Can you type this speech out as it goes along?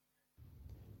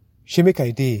She make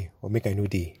I dey or make I no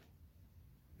dey?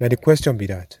 Now the question be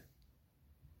that.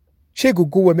 She go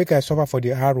where make I suffer for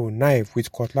the arrow, knife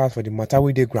with cutlass for the matter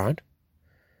wey dey ground?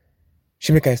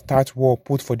 She make I start war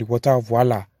put for the water of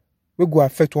wahala wey go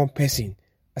affect one person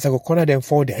as I go corner them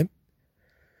for them?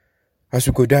 As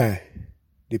we go die,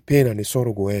 the pain and the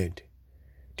sorrow go end.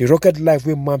 The rocket life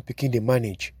wey man pikin dey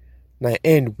manage, na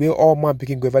end where all man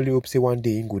pikin go ever hope say one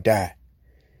day he go die.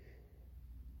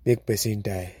 Make person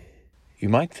die. You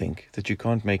might think that you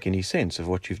can't make any sense of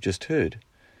what you've just heard.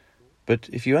 But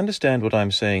if you understand what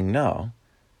I'm saying now,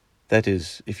 that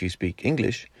is, if you speak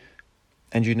English,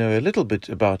 and you know a little bit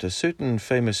about a certain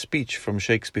famous speech from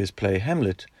Shakespeare's play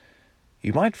Hamlet,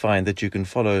 you might find that you can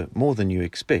follow more than you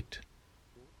expect.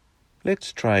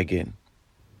 Let's try again.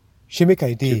 She make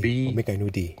I dey To be or make I no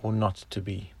dey? or not to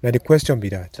be? Now the question be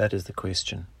that. That is the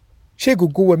question. She go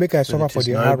where make I suffer That it for is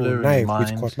the nobler arrow, in the knife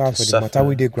mind with to cutlass for the matter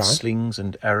wey dey suffer ground? slings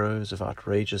and arrows of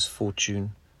outrageous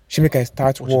fortune, She make I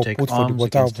start or war to take put for the arms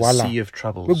water of against a sea wahala of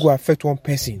troubles, wey go affect one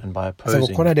person and by as I go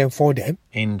opposing, corner them for them?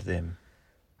 end them.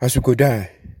 As we go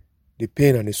die, the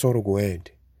pain and the sorrow go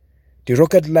end. The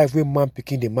rocket life wey man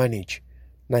pikin dey manage,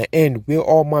 na end where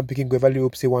all man pikin go ever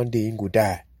hope say one day he go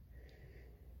die.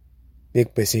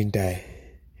 Make person die.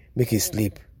 Make he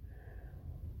sleep.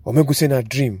 Or make we say na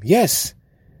dream. Yes,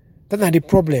 that's not the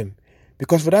problem.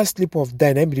 Because for that sleep of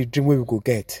dying, that be the dream wey we go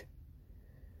get.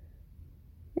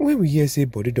 When we hear say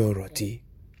body don rotty,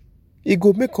 e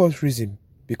go make us reason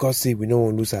because say we no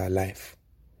wan lose our life.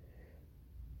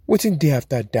 Wetin dey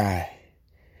after die?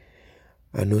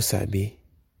 I no sabi.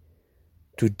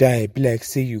 To die be like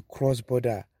say you cross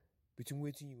border between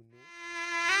wetin you know.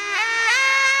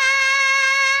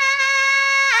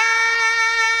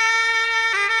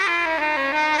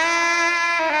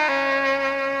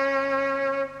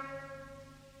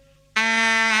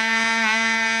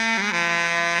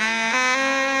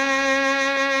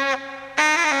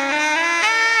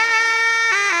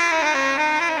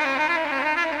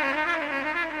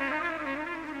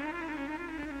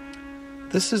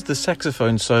 This is the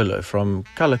saxophone solo from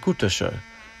Kalakuta Show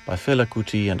by Fela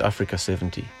Kuti and Africa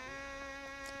 70.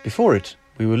 Before it,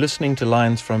 we were listening to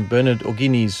lines from Bernard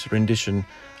Ogini's rendition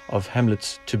of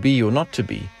Hamlet's To Be or Not to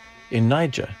Be in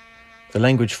Niger, the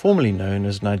language formerly known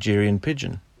as Nigerian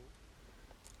Pidgin.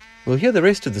 We'll hear the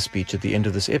rest of the speech at the end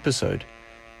of this episode,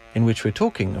 in which we're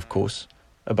talking, of course,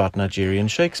 about Nigerian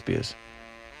Shakespeares,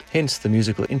 hence the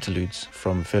musical interludes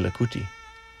from Fela Kuti.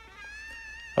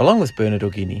 Along with Bernard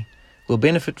Ogini, will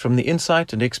benefit from the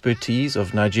insight and expertise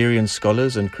of Nigerian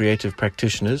scholars and creative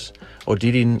practitioners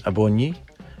Odirin Abonyi,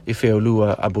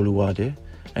 Ifeoluwa Aboluwade,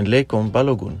 and Lekom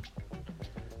Balogun.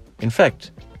 In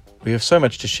fact, we have so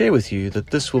much to share with you that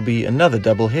this will be another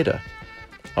double header.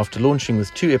 After launching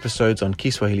with 2 episodes on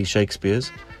Kiswahili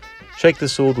Shakespeares, Shake the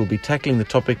Sword will be tackling the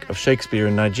topic of Shakespeare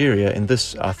in Nigeria in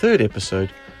this, our 3rd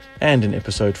episode, and in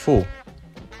episode 4.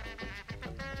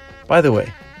 By the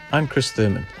way, I'm Chris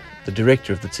Thurman, the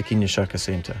director of the Tsikinya Shaka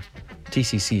Center,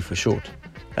 TCC for short,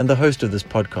 and the host of this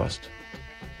podcast.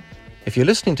 If you're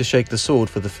listening to Shake the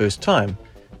Sword for the first time,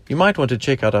 you might want to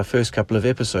check out our first couple of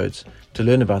episodes to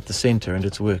learn about the center and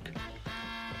its work.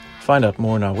 Find out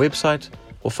more on our website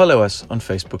or follow us on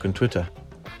Facebook and Twitter.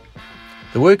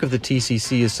 The work of the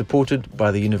TCC is supported by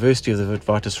the University of the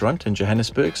Witwatersrand in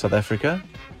Johannesburg, South Africa,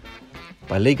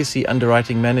 by Legacy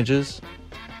Underwriting Managers,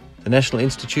 the National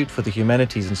Institute for the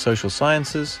Humanities and Social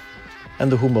Sciences,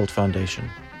 and the Humboldt Foundation.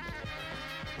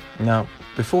 Now,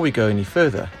 before we go any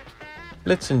further,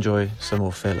 let's enjoy some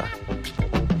more Fela.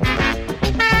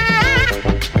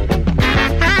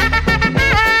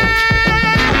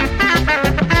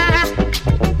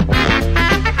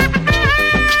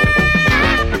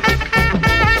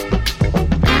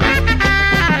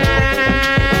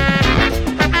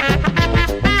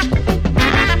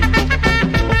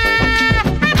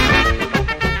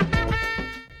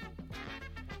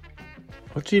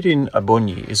 Odirin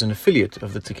Abonyi is an affiliate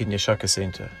of the Tsikinya Shaka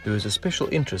Center who has a special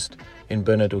interest in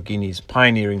Bernard Ogini's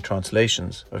pioneering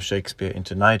translations of Shakespeare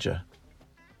into Niger.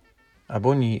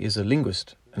 Abonyi is a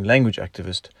linguist and language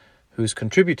activist who has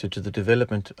contributed to the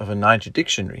development of a Niger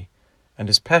dictionary and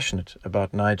is passionate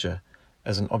about Niger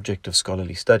as an object of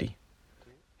scholarly study.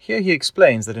 Here he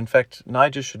explains that in fact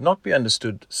Niger should not be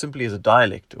understood simply as a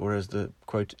dialect or as the,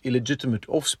 quote, illegitimate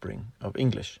offspring of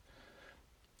English.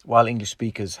 While English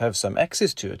speakers have some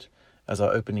access to it, as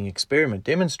our opening experiment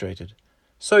demonstrated,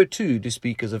 so too do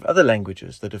speakers of other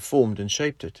languages that have formed and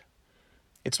shaped it.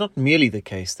 It's not merely the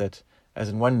case that, as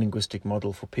in one linguistic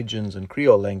model for Pidgins and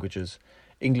Creole languages,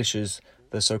 English is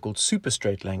the so-called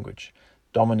super-straight language,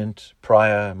 dominant,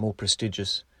 prior, more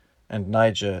prestigious, and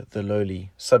Niger the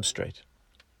lowly substrate.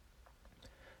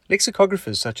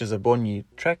 Lexicographers such as Abonyi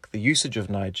track the usage of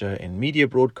Niger in media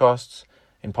broadcasts,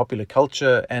 in popular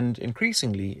culture, and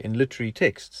increasingly in literary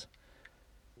texts.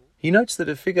 He notes that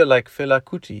a figure like Fela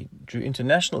Kuti drew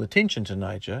international attention to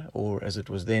Niger, or as it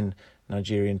was then,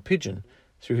 Nigerian pidgin,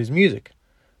 through his music,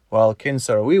 while Ken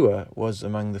Saro-Wiwa was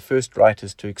among the first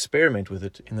writers to experiment with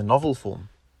it in the novel form,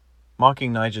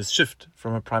 marking Niger's shift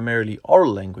from a primarily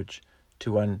oral language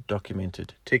to one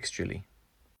documented textually.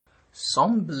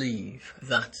 Some believe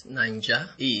that Niger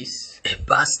is a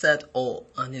bastard or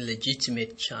an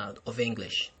illegitimate child of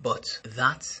English, but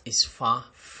that is far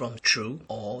from true,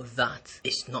 or that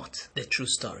is not the true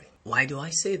story. Why do I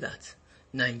say that?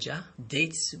 Niger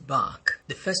dates back,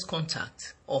 the first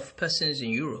contact of persons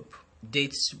in Europe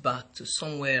dates back to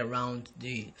somewhere around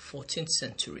the 14th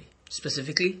century,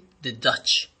 specifically the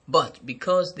Dutch. But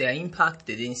because their impact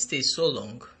didn't stay so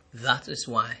long, that is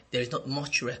why there is not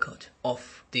much record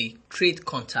of the trade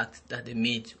contact that they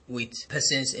made with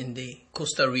persons in the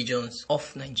coastal regions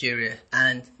of Nigeria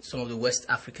and some of the West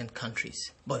African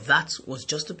countries. But that was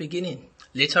just the beginning.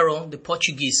 Later on, the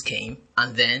Portuguese came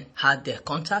and then had their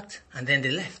contact, and then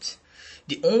they left.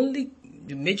 The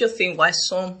major thing why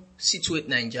some situate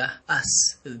Niger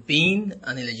as being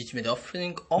an illegitimate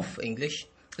offspring of English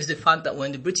is the fact that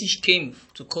when the British came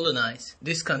to colonize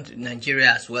this country,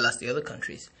 Nigeria as well as the other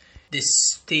countries, they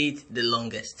stayed the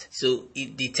longest. So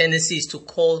the tendency is to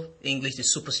call English the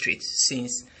superstrate,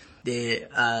 since there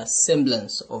are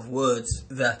semblance of words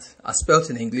that are spelt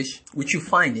in English, which you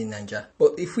find in Niger.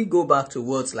 But if we go back to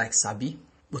words like Sabi,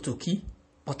 Botoki,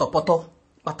 Potopoto,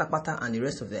 Patapata, and the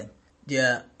rest of them,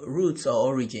 their roots or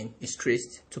origin is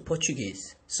traced to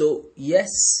Portuguese. So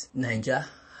yes, Niger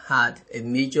had a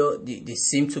major, they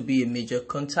seem to be a major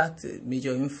contact, a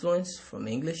major influence from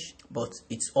English, but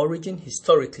its origin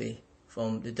historically,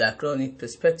 from the diachronic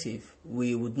perspective,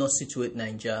 we would not situate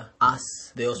Niger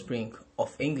as the offspring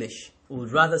of English. We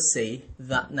would rather say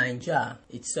that Niger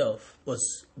itself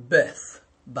was birthed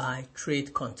by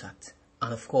trade contact,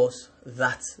 and of course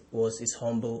that was its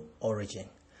humble origin.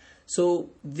 So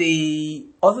the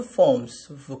other forms,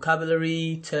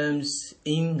 vocabulary, terms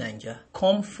in Niger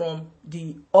come from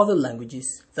the other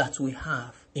languages that we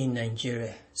have in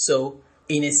Nigeria. So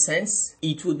in a sense,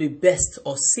 it would be best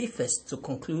or safest to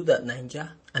conclude that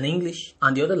Niger and English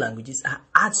and the other languages are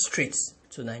adstrates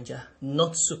to Niger,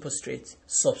 not superstrate,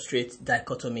 substrate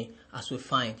dichotomy as we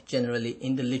find generally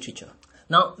in the literature.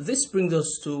 Now, this brings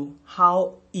us to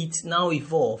how it now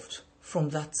evolved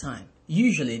from that time.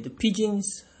 Usually, the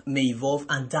pidgins may evolve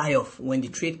and die off when the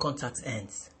trade contact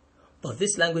ends. But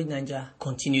this language Niger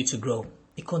continued to grow.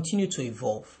 It continued to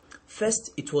evolve. First,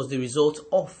 it was the result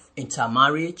of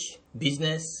intermarriage,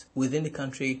 business within the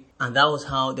country, and that was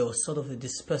how there was sort of a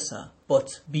dispersal.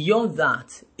 But beyond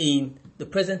that, in the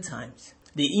present times,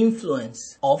 the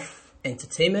influence of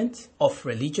entertainment, of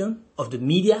religion, of the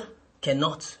media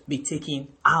cannot be taken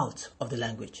out of the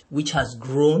language, which has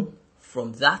grown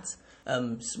from that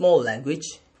small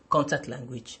language, contact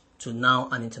language, to now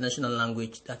an international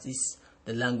language that is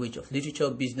the language of literature,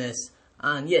 business,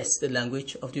 and yes, the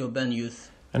language of the urban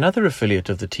youth. Another affiliate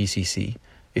of the TCC,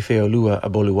 Ifeoluwa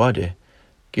Aboluwade,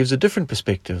 gives a different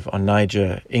perspective on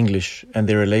Niger, English, and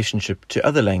their relationship to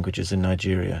other languages in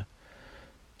Nigeria.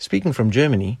 Speaking from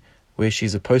Germany, where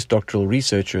she's a postdoctoral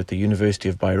researcher at the University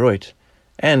of Bayreuth,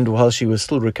 and while she was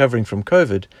still recovering from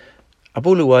COVID,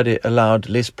 Aboluwade allowed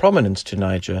less prominence to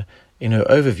Niger in her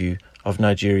overview of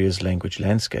Nigeria's language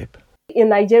landscape. In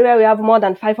Nigeria, we have more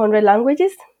than 500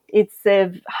 languages. It's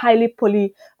a highly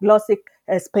polyglossic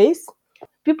space.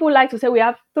 People like to say we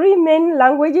have 3 main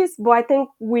languages, but I think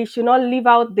we should not leave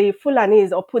out the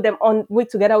Fulanese or put them on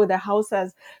together with the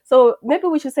Hausas. So maybe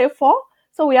we should say 4.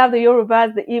 So we have the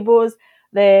Yorubas, the Igbos,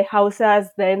 the Hausas,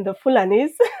 then the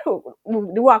Fulanese,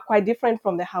 who are quite different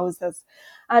from the Hausas.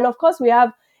 And of course, we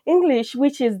have English,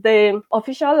 which is the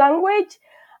official language.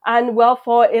 And well,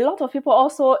 for a lot of people,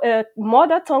 also a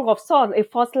mother tongue of sorts, a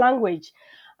first language.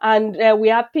 And we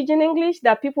have Pidgin English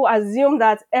that people assume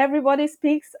that everybody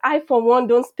speaks. I, for one,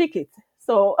 don't speak it.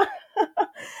 So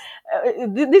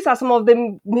these are some of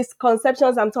the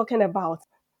misconceptions I'm talking about.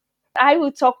 I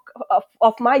will talk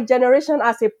of my generation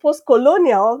as a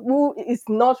post-colonial who is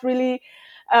not really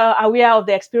aware of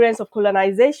the experience of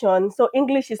colonization. So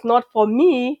English is not for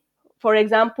me, for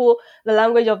example, the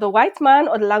language of the white man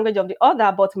or the language of the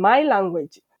other, but my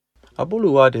language.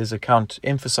 Aboluwade's account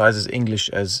emphasizes English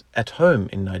as at home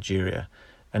in Nigeria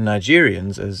and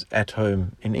Nigerians as at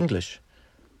home in English.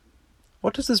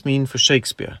 What does this mean for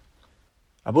Shakespeare?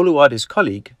 Aboluwade's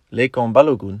colleague, Lekan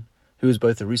Balogun, who is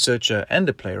both a researcher and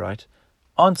a playwright,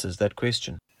 answers that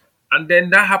question. And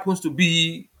then that happens to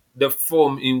be the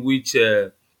form in which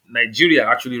Nigeria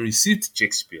actually received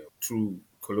Shakespeare through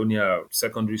colonial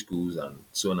secondary schools and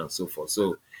so on and so forth.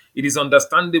 So it is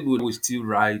understandable we still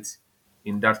write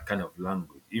in that kind of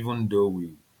language, even though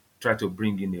we try to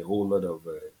bring in a whole lot of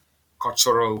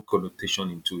cultural connotation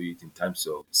into it in terms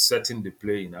of setting the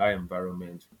play in our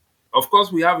environment. Of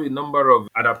course, we have a number of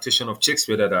adaptations of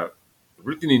Shakespeare that are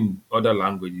written in other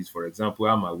languages. For example,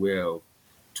 I'm aware of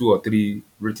two or three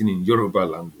written in Yoruba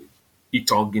language.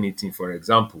 Itan Ginitin, for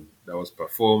example, that was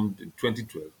performed in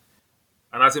 2012.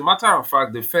 And as a matter of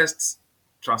fact, the first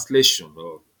translation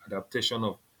or adaptation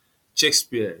of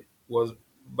Shakespeare was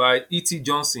by E.T.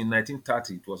 Johnson in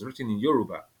 1930. It was written in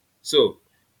Yoruba. So,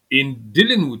 in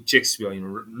dealing with Shakespeare,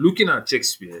 in looking at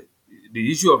Shakespeare,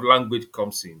 the issue of language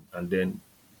comes in, and then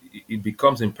it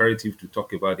becomes imperative to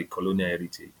talk about the colonial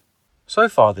heritage. So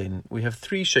far, then, we have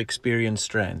 3 Shakespearean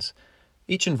strands,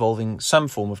 each involving some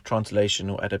form of translation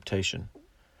or adaptation.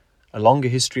 A longer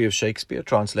history of Shakespeare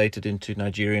translated into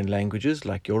Nigerian languages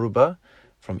like Yoruba,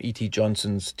 from E.T.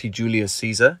 Johnson's T. Julius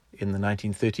Caesar in the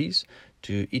 1930s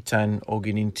to Itan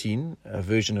Oginintin, a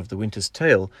version of The Winter's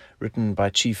Tale written by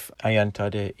Chief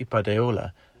Ayantade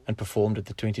Ipadeola and performed at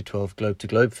the 2012 Globe to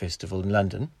Globe Festival in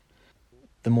London.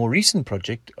 The more recent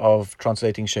project of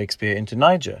translating Shakespeare into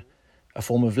Niger, a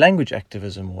form of language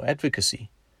activism or advocacy,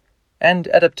 and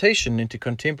adaptation into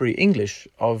contemporary English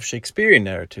of Shakespearean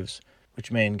narratives,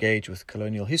 which may engage with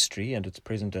colonial history and its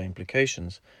present-day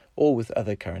implications, or with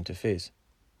other current affairs.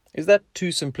 Is that too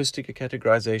simplistic a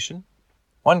categorization?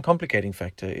 One complicating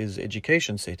factor is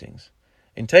education settings,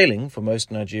 entailing, for most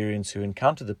Nigerians who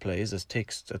encounter the plays as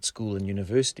texts at school and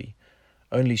university,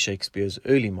 only Shakespeare's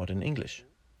early modern English.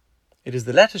 It is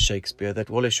the latter Shakespeare that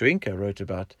Wole Soyinka wrote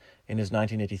about in his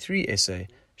 1983 essay,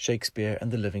 Shakespeare and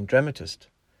the Living Dramatist.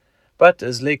 But,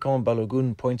 as Lekan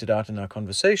Balogun pointed out in our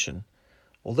conversation,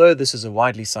 although this is a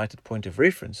widely cited point of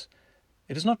reference,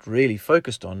 it is not really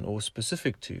focused on or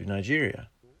specific to Nigeria.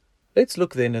 Let's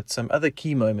look then at some other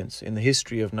key moments in the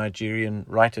history of Nigerian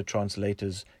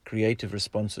writer-translators' creative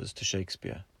responses to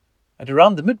Shakespeare. At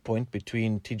around the midpoint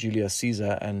between T. Julius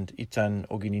Caesar and Itan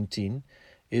Oginintin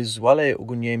is Wale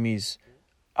Ogunyemi's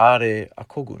Are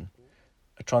Akogun,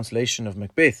 a translation of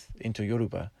Macbeth into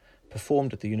Yoruba,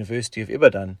 performed at the University of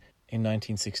Ibadan in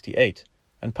 1968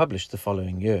 and published the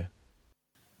following year.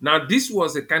 Now, this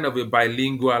was a kind of a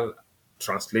bilingual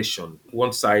translation,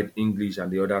 one side English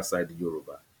and the other side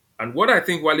Yoruba. And what I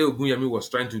think Wale Ogunyemi was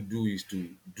trying to do is to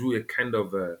do a kind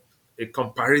of a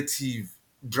comparative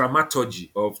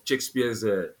dramaturgy of Shakespeare's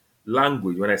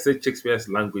language. When I say Shakespeare's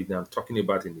language, now I'm talking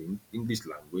about in the English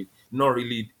language, not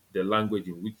really the language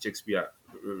in which Shakespeare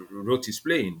wrote his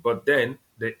play in, but then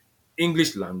the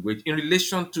English language in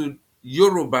relation to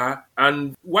Yoruba.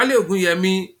 And Wale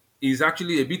Ogunyemi is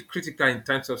actually a bit critical in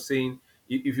terms of saying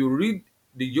if you read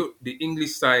the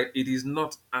English side, it is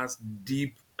not as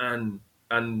deep and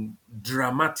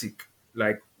dramatic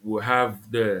like we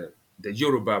have the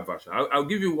Yoruba version. I'll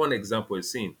give you one example, a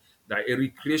scene, that a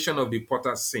recreation of the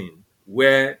Potter's scene,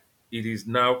 where it is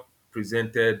now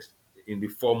presented in the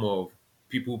form of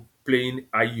people playing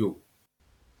Ayo.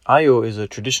 Ayo is a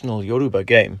traditional Yoruba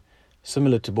game,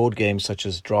 similar to board games such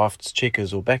as drafts,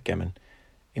 checkers, or backgammon,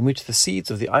 in which the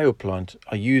seeds of the Ayo plant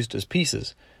are used as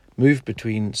pieces, moved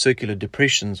between circular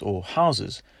depressions or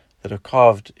houses that are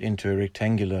carved into a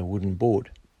rectangular wooden board.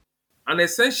 And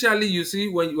essentially, you see,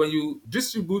 when you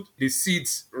distribute the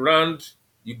seeds around,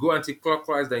 you go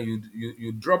anti-clockwise, then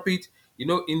you drop it.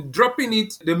 In dropping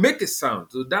it, they make a sound.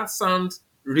 So that sound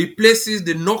replaces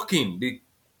the knocking, the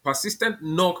persistent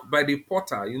knock by the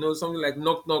potter. Something like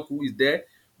knock knock, who is there?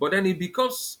 But then it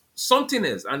becomes something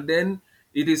else, and then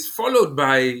it is followed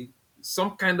by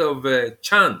some kind of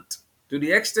chant, to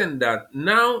the extent that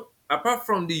now, apart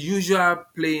from the usual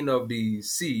playing of the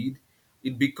seed,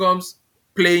 it becomes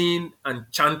playing and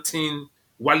chanting.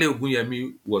 Wale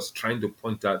Ogunyemi was trying to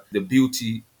point out the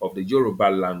beauty of the Yoruba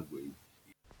language.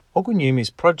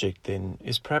 Ogunyemi's project, then,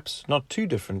 is perhaps not too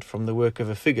different from the work of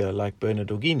a figure like Bernard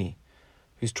Ogini,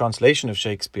 whose translation of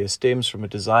Shakespeare stems from a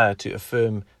desire to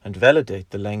affirm and validate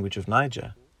the language of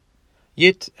Niger.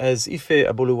 Yet, as Ife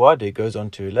Aboluwade goes on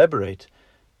to elaborate,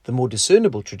 the more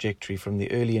discernible trajectory from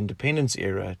the early independence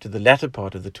era to the latter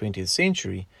part of the 20th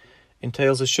century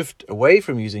entails a shift away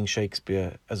from using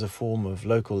Shakespeare as a form of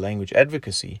local language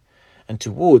advocacy and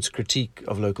towards critique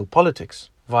of local politics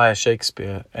via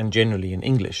Shakespeare and generally in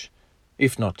English,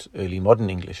 if not early modern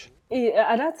English.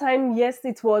 At that time, yes,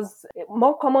 it was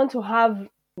more common to have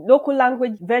local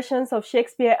language versions of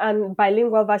Shakespeare and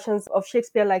bilingual versions of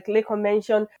Shakespeare, like Lekan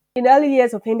mentioned. In the early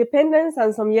years of independence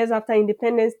and some years after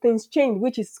independence, things changed,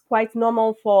 which is quite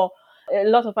normal for a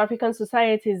lot of African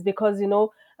societies because,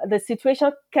 the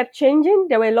situation kept changing.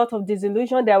 There were a lot of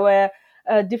disillusion. There were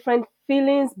different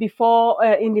feelings before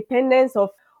independence of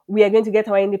we are going to get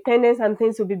our independence and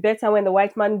things will be better when the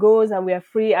white man goes and we are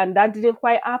free. And that didn't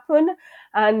quite happen.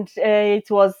 And it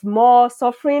was more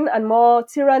suffering and more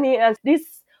tyranny. And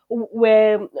these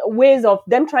were ways of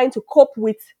them trying to cope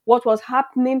with what was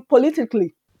happening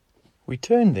politically. We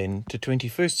turn then to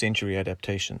 21st century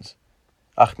adaptations.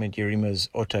 Ahmed Yerima's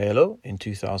Otaelo in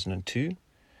 2002,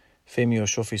 Femi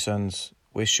Oshofisan's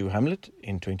Weshu Hamlet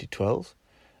in 2012,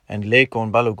 and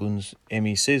Lekon Balogun's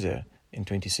Emi Cesar in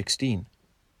 2016.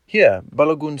 Here,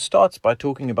 Balogun starts by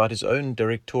talking about his own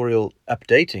directorial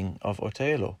updating of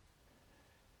Otaelo.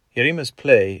 Yerima's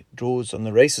play draws on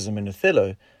the racism in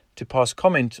Othello to pass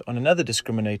comment on another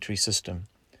discriminatory system,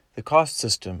 the caste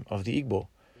system of the Igbo,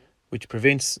 which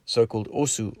prevents so-called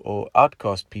Osu or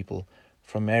outcast people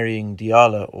from marrying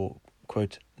Diala or,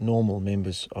 quote, normal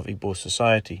members of Igbo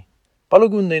society.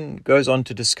 Balogun then goes on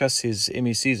to discuss his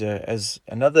Emi Cesar as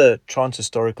another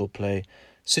trans-historical play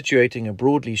situating a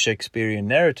broadly Shakespearean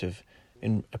narrative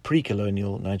in a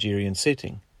pre-colonial Nigerian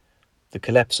setting, the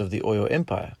collapse of the Oyo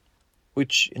Empire,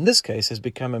 which in this case has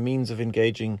become a means of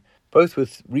engaging both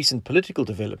with recent political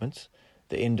developments,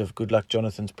 the end of Goodluck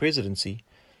Jonathan's presidency,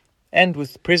 and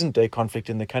with present-day conflict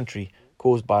in the country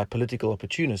caused by political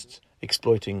opportunists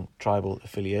exploiting tribal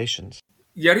affiliations.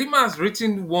 Yerima has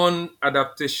written one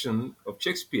adaptation of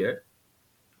Shakespeare,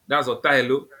 that's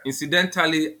Otaelo.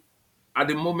 Incidentally, at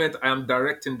the moment I am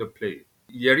directing the play.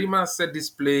 Yerima set this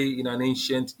play in an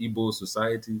ancient Igbo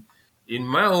society. In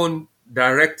my own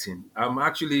directing, I'm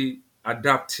actually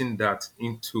adapting that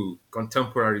into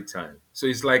contemporary time. So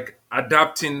it's like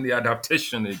adapting the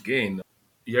adaptation again.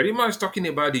 Yerima is talking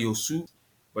about the Osu,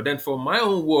 but then for my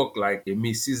own work, like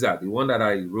Emi Cesar, the one that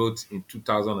I wrote in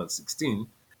 2016,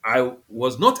 I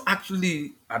was not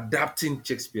actually adapting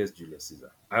Shakespeare's Julius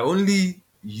Caesar. I only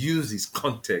use his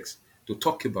context to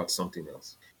talk about something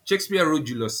else. Shakespeare wrote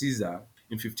Julius Caesar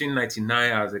in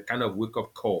 1599 as a kind of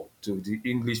wake-up call to the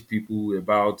English people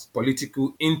about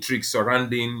political intrigue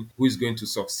surrounding who is going to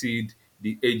succeed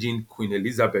the aging Queen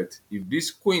Elizabeth. If this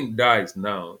queen dies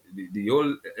now, the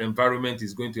whole environment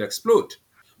is going to explode.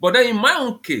 But then in my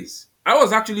own case, I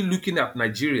was actually looking at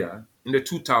Nigeria in the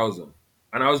 2000s,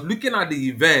 and I was looking at the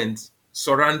events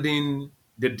surrounding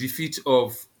the defeat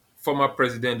of former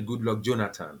President Goodluck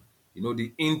Jonathan.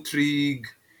 The intrigue,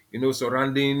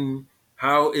 surrounding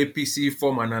how APC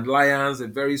formed an alliance, a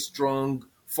very strong,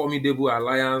 formidable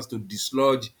alliance to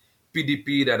dislodge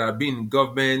PDP that had been in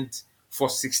government for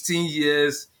 16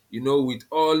 years, with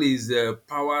all his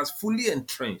powers fully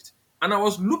entrenched. And I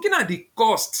was looking at the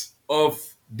cost of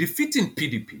defeating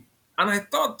PDP. And I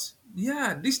thought,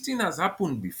 yeah, this thing has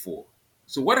happened before.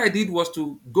 So what I did was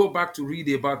to go back to read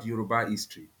about Yoruba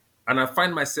history. And I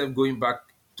find myself going back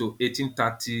to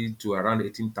 1830 to around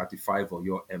 1835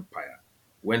 Oyo Empire,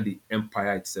 when the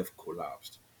empire itself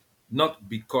collapsed. Not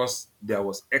because there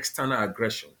was external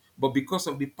aggression, but because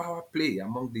of the power play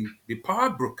among the power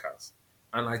brokers.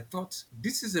 And I thought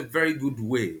this is a very good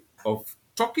way of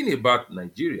talking about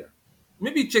Nigeria.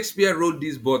 Maybe Shakespeare wrote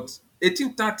this, but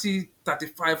 1830-35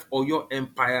 Oyo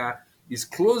Empire is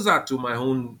closer to my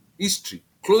own history,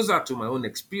 closer to my own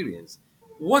experience.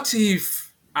 What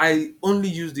if I only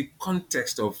use the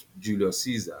context of Julius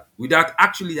Caesar without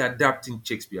actually adapting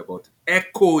Shakespeare, but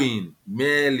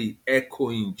merely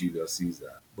echoing Julius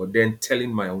Caesar, but then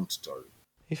telling my own story?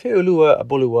 Ifeoluwa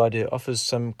Aboluwade offers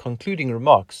some concluding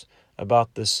remarks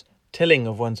about this telling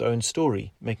of one's own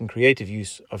story, making creative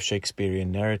use of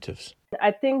Shakespearean narratives.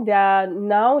 I think there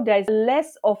is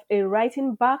less of a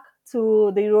writing back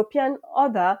to the European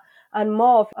author and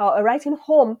more of a writing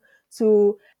home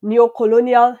to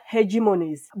neo-colonial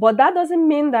hegemonies. But that doesn't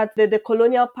mean that the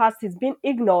colonial past is being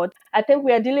ignored. I think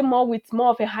we are dealing with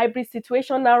more of a hybrid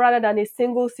situation now rather than a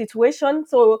single situation.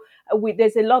 So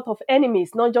there's a lot of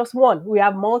enemies, not just one. We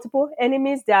have multiple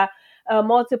enemies. There are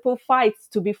multiple fights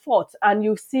to be fought. And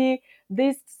you see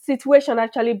this situation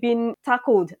actually being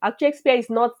tackled. Shakespeare is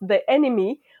not the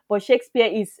enemy, but Shakespeare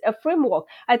is a framework.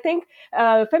 I think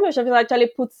Femi Oshofisan actually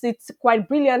puts it quite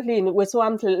brilliantly in Weso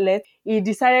Hamlet. He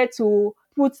decided to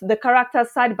put the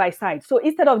characters side by side. So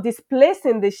instead of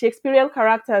displacing the Shakespearean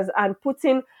characters and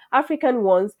putting African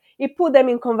ones, he put them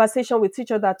in conversation with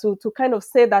each other to kind of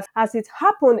say that as it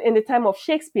happened in the time of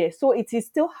Shakespeare, so it is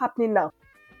still happening now.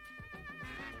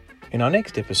 In our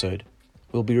next episode,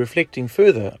 we'll be reflecting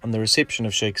further on the reception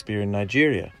of Shakespeare in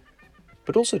Nigeria,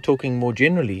 but also talking more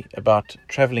generally about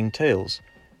travelling tales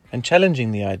and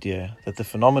challenging the idea that the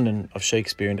phenomenon of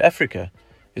Shakespeare in Africa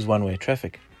is one-way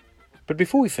traffic. But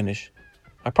before we finish,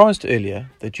 I promised earlier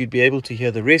that you'd be able to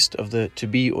hear the rest of the To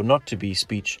Be or Not To Be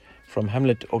speech from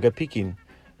Hamlet Ogapikin,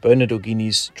 Bernard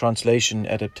Ogini's translation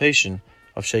adaptation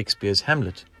of Shakespeare's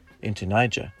Hamlet into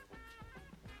Niger.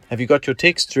 Have you got your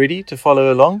texts ready to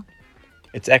follow along?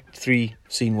 It's Act 3,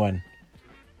 Scene 1.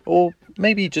 Or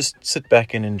maybe just sit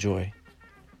back and enjoy.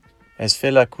 As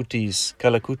Fela Kuti's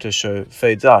Kalakuta show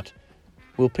fades out,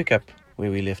 we'll pick up where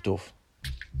we left off.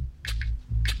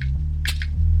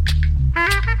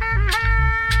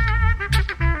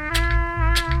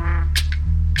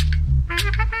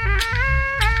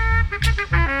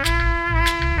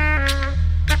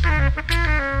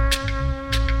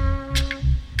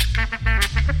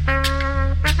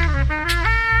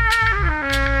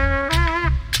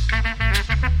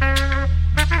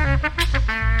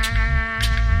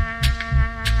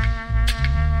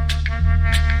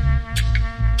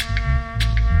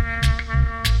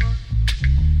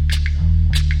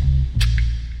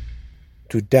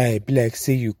 To die be like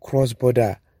say you cross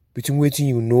border between wetin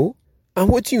you know and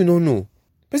wetin you no know.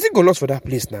 Person go lost for that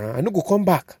place now and no go come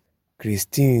back.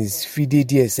 Christians fit dey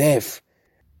there sef.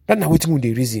 That na wetin we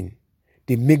dey reason.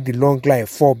 They make the long life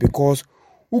fall because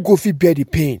who go fit bear the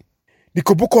pain? The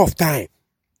koboko of time.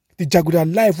 The jaguda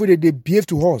life where they behave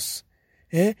to us.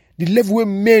 The level where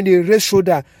men dey raise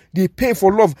shoulder, the pain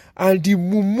for love, and the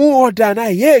mumu order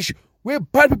and yesh where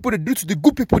bad people they do to the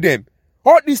good people them.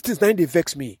 All these things now they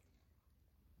vex me.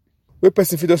 Where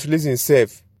person fit just release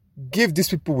himself, give these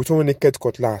people with one naked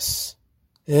cutlass.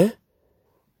 Who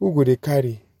go they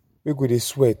carry? Who go they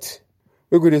sweat?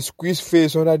 Who go they squeeze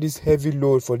face under this heavy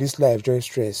load for this life join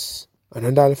stress?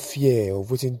 Another fear of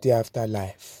waiting day after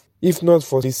life. If not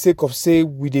for the sake of say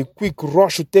with a quick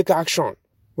rush to take action,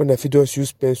 when I fit just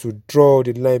use pens to draw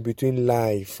the line between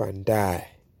life and die.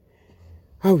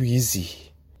 How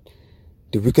easy.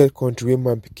 The wicked country where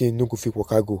man pikin no go fit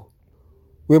waka go.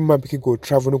 Where man pikin go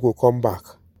travel no go come back.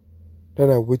 Then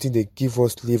I'm waiting they give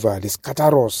us liver, they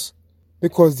scatter us.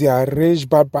 Because they arrange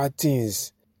bad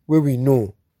things where we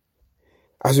know.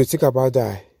 As we think about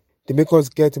that, they make us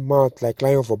get mouth like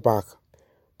lion for back,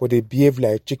 but they behave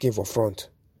like chicken for front.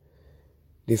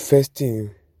 The first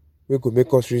thing we go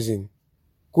make us reason,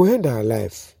 go end our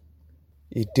life.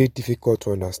 It did difficult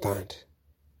to understand.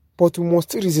 But we must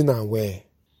still reason and well.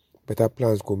 Better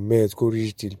plans go merge, go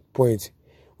reach the point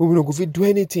we will not go do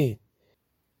anything.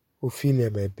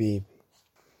 Ophelia, my babe.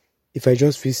 If I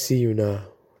just feel see you now,